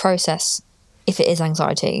how to process if it is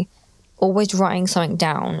anxiety. Always writing something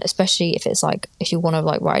down, especially if it's like, if you want to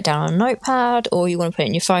like write it down on a notepad or you want to put it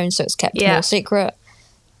in your phone so it's kept more secret,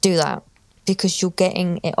 do that because you're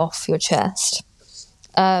getting it off your chest.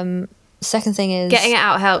 Second thing is... Getting it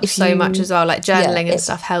out helps so much as well. Like journaling and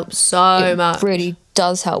stuff helps so much. It really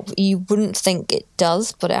does help. You wouldn't think it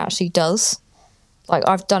does, but it actually does. Like,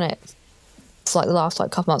 I've done it for like the last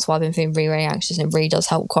like couple months while I've been feeling really, really anxious, and it really does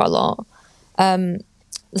help quite a lot.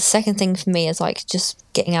 The second thing for me is like just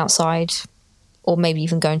getting outside or maybe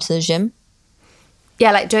even going to the gym.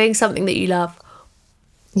 Yeah, like doing something that you love.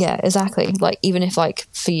 Yeah, exactly. Like, even if like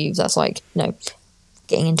for you that's like, you know,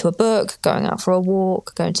 getting into a book, going out for a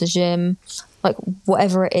walk, going to the gym, like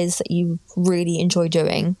whatever it is that you really enjoy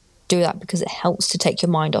doing, do that because it helps to take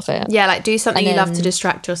your mind off it. Yeah, like do something you love to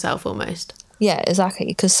distract yourself almost. Yeah, exactly.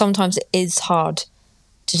 Because sometimes it is hard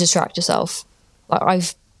to distract yourself.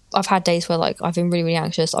 Like I've had days where like I've been really, really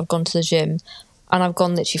anxious. I've gone to the gym and I've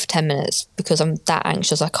gone literally for 10 minutes because I'm that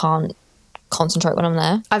anxious. I can't concentrate when I'm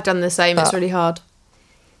there. I've done the same. It's really hard.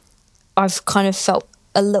 I've kind of felt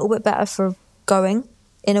a little bit better for going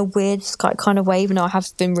in a weird kind of way, even though I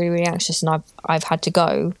have been really, really anxious and I've had to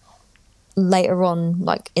go. Later on,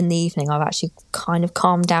 like in the evening, I've actually kind of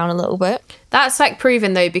calmed down a little bit. That's like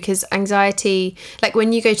proven though, because anxiety, like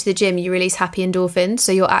when you go to the gym, you release happy endorphins,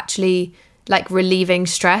 so you're actually like relieving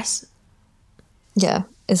stress. Yeah,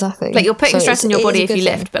 exactly. Like you're putting stress in your body if you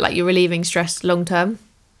lift, but like you're relieving stress long term.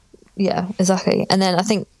 Yeah, exactly. And then I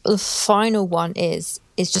think the final one is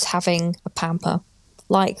just having a pamper.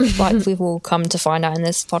 Like we've all come to find out in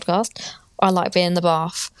this podcast, I like being in the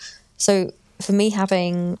bath. So for me,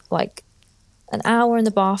 having like an hour in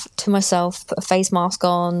the bath to myself, put a face mask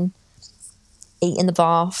on, eat in the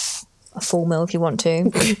bath, a full meal if you want to.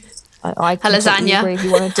 I a lasagna. Agree if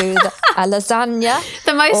you want to do that. A lasagna.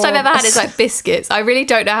 The most I've ever had is like biscuits. I really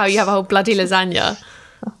don't know how you have a whole bloody lasagna.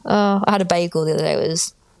 I had a bagel the other day.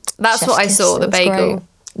 That's what I saw, the bagel. Great.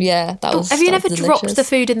 Yeah, that was. Have you never delicious. dropped the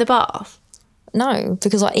food in the bath? No,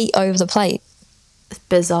 because I eat over the plate. It's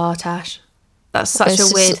bizarre, Tash. That's such a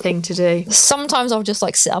weird thing to do. Sometimes I'll just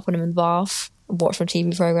like sit up when I'm in the bath, watch my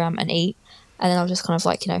TV program and eat, and then I'll just kind of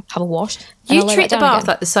like, you know, have a wash. You treat the bath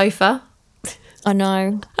like the sofa. I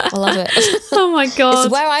know. I love it. Oh my God.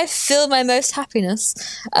 It's where I feel my most happiness.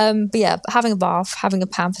 But yeah, having a bath, having a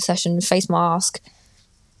pamper session, face mask,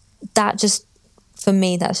 that just, for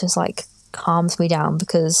me, that's just like calms me down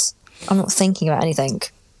because I'm not thinking about anything.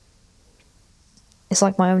 It's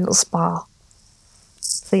like my own little spa.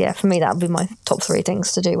 So yeah, for me, that would be my top 3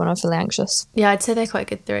 things to do when I'm feeling anxious. Yeah, I'd say they're quite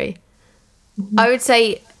good 3. I would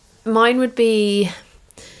say mine would be,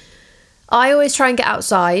 I always try and get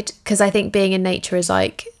outside because I think being in nature is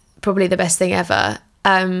like probably the best thing ever.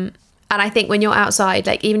 And I think when you're outside,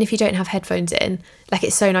 like even if you don't have headphones in, like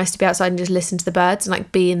it's so nice to be outside and just listen to the birds and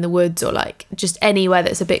like be in the woods or like just anywhere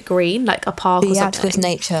that's a bit green, like a park or something. Be out with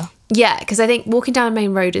nature. Yeah, because I think walking down a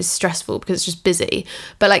main road is stressful because it's just busy.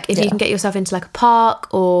 But like if you can get yourself into like a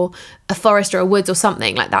park or a forest or a woods or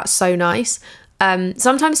something, like that's so nice.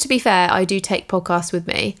 Sometimes, to be fair, I do take podcasts with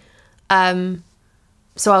me.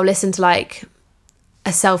 So I'll listen to like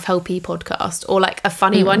a self-helpy podcast or like a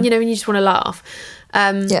funny one, you know, when you just want to laugh.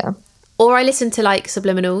 Or I listen to like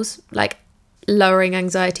subliminals, like lowering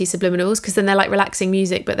anxiety subliminals, because then they're like relaxing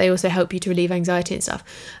music, but they also help you to relieve anxiety and stuff.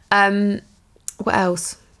 What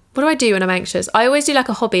else? What do I do when I'm anxious? I always do like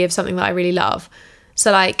a hobby of something that I really love.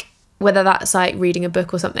 So like whether that's like reading a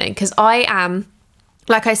book or something, because I am,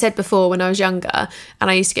 like I said before, when I was younger and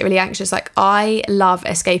I used to get really anxious, like I love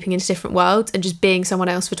escaping into different worlds and just being someone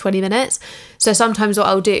else for 20 minutes. So sometimes what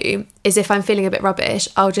I'll do is if I'm feeling a bit rubbish,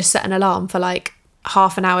 I'll just set an alarm for like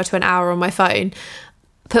half an hour to an hour on my phone,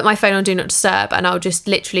 put my phone on Do Not Disturb, and I'll just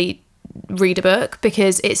literally read a book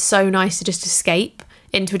because it's so nice to just escape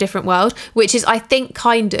into a different world, which is I think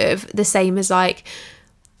kind of the same as like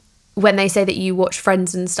when they say that you watch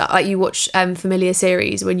Friends and stuff, like you watch familiar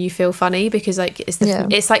series when you feel funny, because like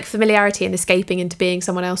it's like familiarity and escaping into being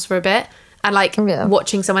someone else for a bit and like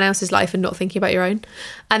watching someone else's life and not thinking about your own.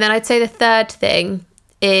 And then I'd say the third thing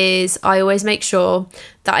is I always make sure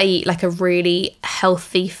that I eat like a really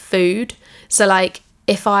healthy food. So like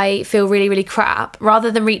if I feel really, really crap,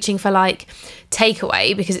 rather than reaching for like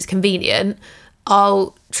takeaway because it's convenient,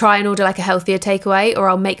 I'll try and order like a healthier takeaway, or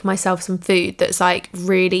I'll make myself some food that's like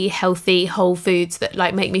really healthy whole foods that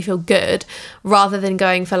like make me feel good, rather than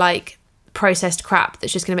going for like processed crap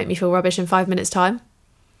that's just going to make me feel rubbish in 5 minutes time.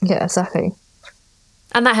 Yeah, exactly.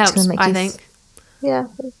 And that helps, I think.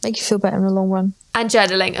 Make you feel better in the long run. And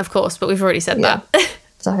journaling, of course, but we've already said that.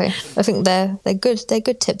 Exactly. I think they're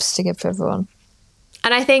good tips to give to everyone.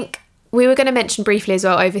 And I think we were going to mention briefly as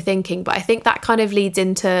well overthinking, but I think that kind of leads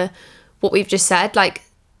into what we've just said. Like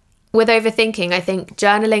with overthinking, I think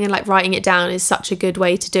journaling and like writing it down is such a good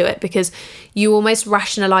way to do it, because you almost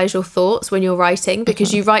rationalize your thoughts when you're writing,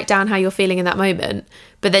 because you write down how you're feeling in that moment,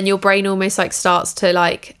 but then your brain almost like starts to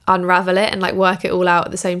like unravel it and like work it all out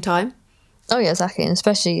at the same time. Oh yeah, exactly. And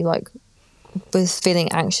especially like with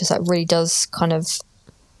feeling anxious, that really does kind of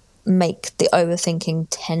make the overthinking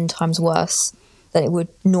 10 times worse than it would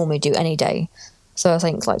normally do any day. So I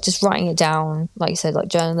think like just writing it down, like you said, like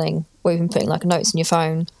journaling, or even putting like notes in your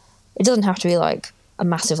phone, it doesn't have to be like a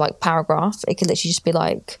massive like paragraph. It could literally just be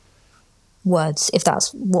like words, if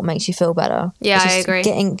that's what makes you feel better. Yeah, I agree.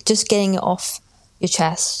 Getting it off your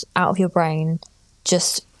chest, out of your brain,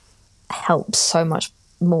 just helps so much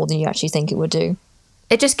more than you actually think it would do.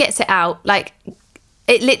 It just gets it out. Like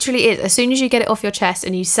it literally is. As soon as you get it off your chest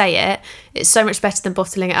and you say it, it's so much better than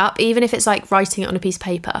bottling it up, even if it's like writing it on a piece of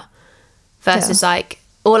paper versus like,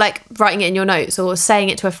 or like writing it in your notes or saying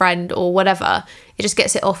it to a friend or whatever. It just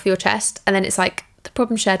gets it off your chest, and then it's like the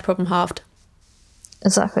problem shared, problem halved.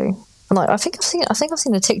 Exactly. And like I think I've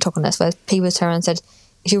seen a TikTok on this where people turn around and said,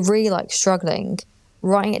 if you're really like struggling,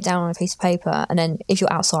 writing it down on a piece of paper, and then if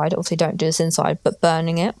you're outside, obviously don't do this inside, but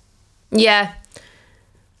burning it. Yeah.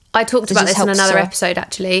 I talked about this in another episode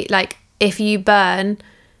actually. Like if you burn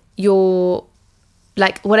your,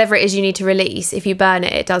 like whatever it is you need to release, if you burn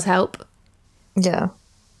it, it does help. Yeah.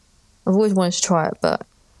 I've always wanted to try it, but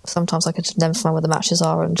sometimes I could just never find where the matches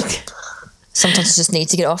are, and sometimes I just need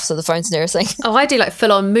to get off so the phone's the nearest thing. Oh, I do like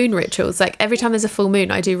full on moon rituals. Like every time there's a full moon,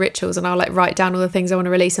 I do rituals, and I'll like write down all the things I want to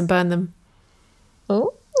release and burn them.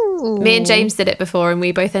 Oh. Me and James did it before, and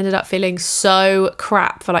we both ended up feeling so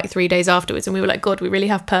crap for like 3 days afterwards, and we were like, God, we really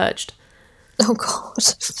have purged. Oh God.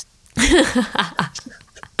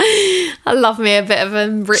 I love me a bit of a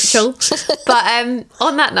ritual. But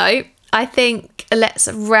on that note, I think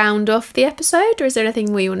let's round off the episode, or is there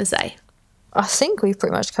anything we want to say? I think we've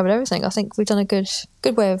pretty much covered everything. I think we've done a good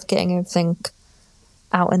way of getting everything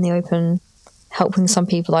out in the open, helping some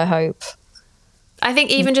people, I hope. I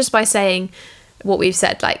think even just by saying what we've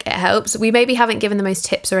said, like, it helps. We maybe haven't given the most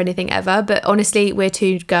tips or anything ever, but honestly, we're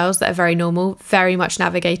two girls that are very normal, very much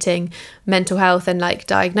navigating mental health and like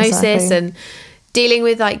diagnosis and dealing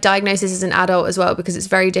with like diagnosis as an adult as well, because it's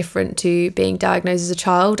very different to being diagnosed as a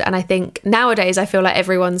child. And I think nowadays I feel like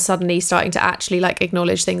everyone's suddenly starting to actually like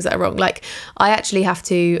acknowledge things that are wrong. Like I actually have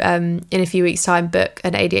to in a few weeks time book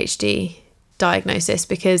an ADHD diagnosis,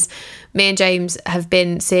 because me and James have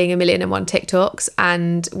been seeing 1,000,001 TikToks,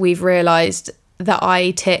 and we've realised that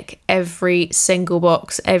I tick every single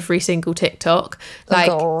box, every single TikTok. Like,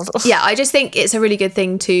 God. yeah, I just think it's a really good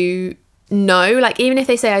thing to know. Like, even if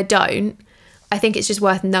they say I don't, I think it's just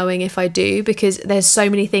worth knowing if I do, because there's so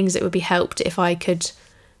many things that would be helped if I could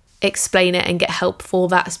explain it and get help for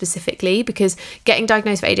that specifically, because getting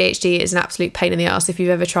diagnosed with ADHD is an absolute pain in the ass if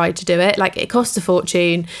you've ever tried to do it. Like, it costs a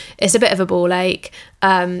fortune, it's a bit of a ball ache,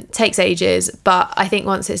 takes ages, but I think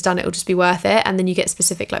once it's done it'll just be worth it, and then you get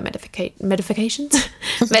specific like medications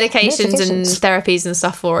and therapies and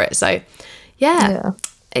stuff for it. So yeah.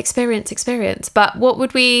 experience. But what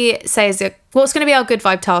would we say is what's going to be our good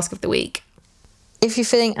vibe task of the week? If you're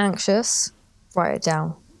feeling anxious, write it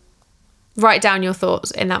down. Write down your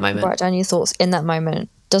thoughts in that moment. Write down your thoughts in that moment.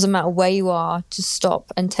 Doesn't matter where you are, just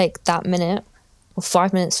stop and take that minute or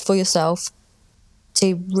 5 minutes for yourself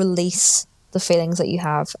to release the feelings that you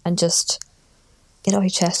have and just get off your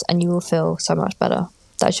chest, and you will feel so much better.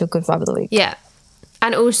 That's your good vibe of the week. Yeah.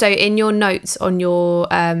 And also in your notes on your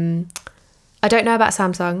I don't know about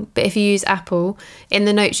Samsung, but if you use Apple, in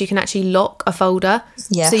the notes you can actually lock a folder.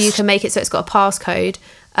 Yes. So you can make it so it's got a passcode.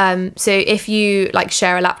 So if you like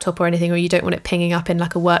share a laptop or anything, or you don't want it pinging up in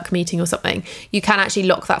like a work meeting or something, you can actually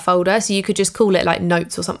lock that folder. So you could just call it like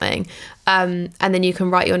notes or something. And then you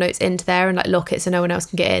can write your notes into there and like lock it so no one else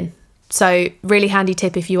can get in. So really handy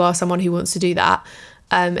tip if you are someone who wants to do that.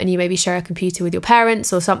 And you maybe share a computer with your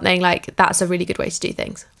parents or something, like that's a really good way to do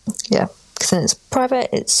things. Yeah, because then it's private,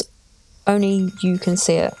 it's only you can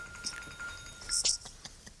see it.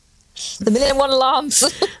 The 1,000,001 alarms.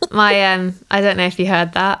 My I don't know if you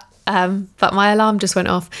heard that, but my alarm just went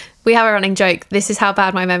off. We have a running joke. This is how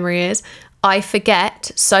bad my memory is. I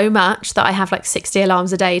forget so much that I have like 60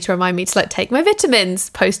 alarms a day to remind me to like take my vitamins,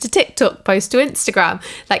 post to TikTok, post to Instagram.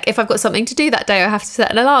 Like, if I've got something to do that day, I have to set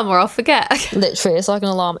an alarm or I'll forget. Literally, it's like an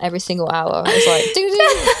alarm every single hour. It's like,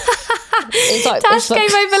 it's like, Tash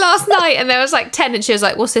came over last night and there was like 10 and she was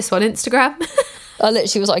like, what's this one, Instagram? I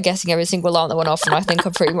literally was like guessing every single alarm that went off, and I think I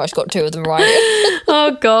pretty much got 2 of them right.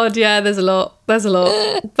 Oh God, yeah, there's a lot.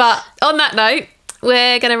 But on that note,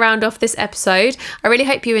 we're going to round off this episode. I really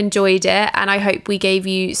hope you enjoyed it, and I hope we gave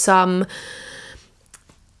you some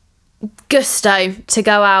gusto to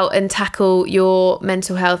go out and tackle your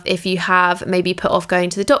mental health if you have maybe put off going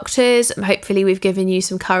to the doctors. Hopefully we've given you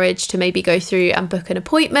some courage to maybe go through and book an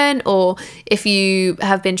appointment, or if you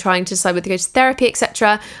have been trying to decide whether to go to therapy,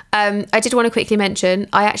 etc. I did want to quickly mention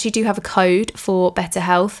I actually do have a code for Better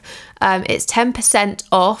Health. It's 10%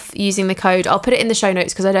 off using the code. I'll put it in the show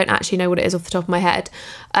notes because I don't actually know what it is off the top of my head.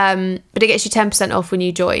 But it gets you 10% off when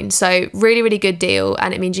you join. So really, really good deal.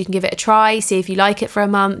 And it means you can give it a try, see if you like it for a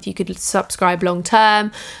month. You could subscribe long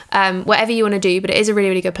term, whatever you want to do. But it is a really,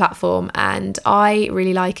 really good platform and I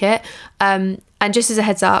really like it. And just as a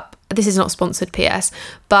heads up, this is not sponsored, PS,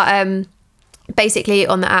 but basically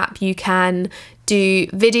on the app you can do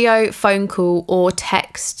video, phone call or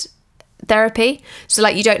text therapy. So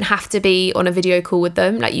like, you don't have to be on a video call with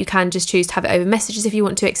them, like you can just choose to have it over messages if you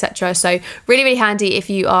want to, etc. So really, really handy if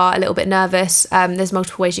you are a little bit nervous. There's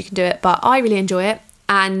multiple ways you can do it, but I really enjoy it,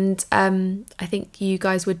 and I think you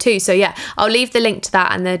guys would too. So yeah, I'll leave the link to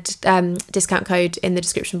that and the discount code in the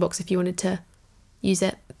description box if you wanted to use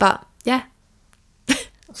it. But yeah.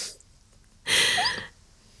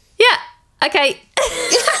 Yeah, okay.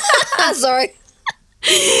 Sorry.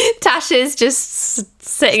 Tash is just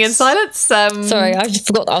sitting in silence. Sorry, I just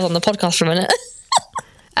forgot that I was on the podcast for a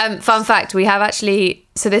minute. Fun fact, we have actually,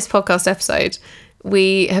 so this podcast episode,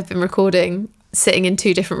 we have been recording sitting in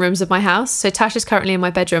 2 different rooms of my house. So Tash is currently in my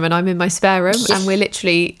bedroom and I'm in my spare room, and we're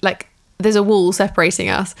literally like, there's a wall separating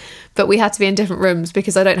us, but we had to be in different rooms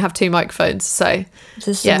because I don't have 2 microphones. So this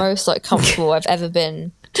is the most like comfortable I've ever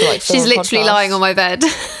been to like film. She's literally lying on my bed.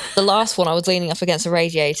 The last one I was leaning up against a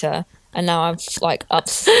radiator, and now I'm like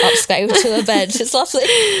upscaled to the bed. It's lovely.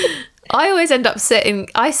 I always end up sitting.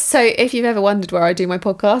 So if you've ever wondered where I do my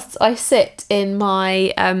podcasts, I sit in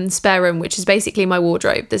my spare room, which is basically my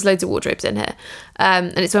wardrobe. There's loads of wardrobes in here,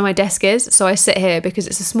 and it's where my desk is. So I sit here because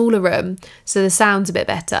it's a smaller room, so the sound's a bit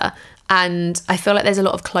better, and I feel like there's a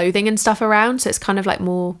lot of clothing and stuff around, so it's kind of like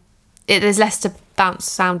more. There's less to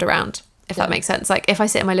bounce sound around, if that makes sense. Like if I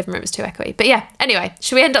sit in my living room, it's too echoey. But yeah, anyway,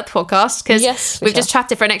 should we end up the podcast? Because we've just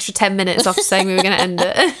chatted for an extra 10 minutes after saying we were going to end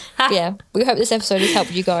it. Yeah, we hope this episode has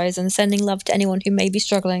helped you guys, and sending love to anyone who may be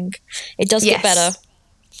struggling. It does get better.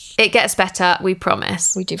 It gets better, we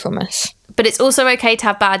promise. We do promise. But it's also okay to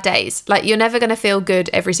have bad days. Like, you're never going to feel good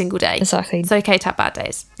every single day. Exactly. It's okay to have bad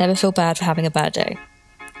days. Never feel bad for having a bad day.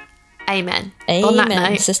 Amen. Amen, On that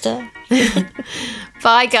note, sister.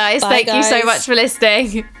 bye guys. Bye, Thank you so guys. much for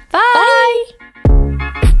listening. Bye.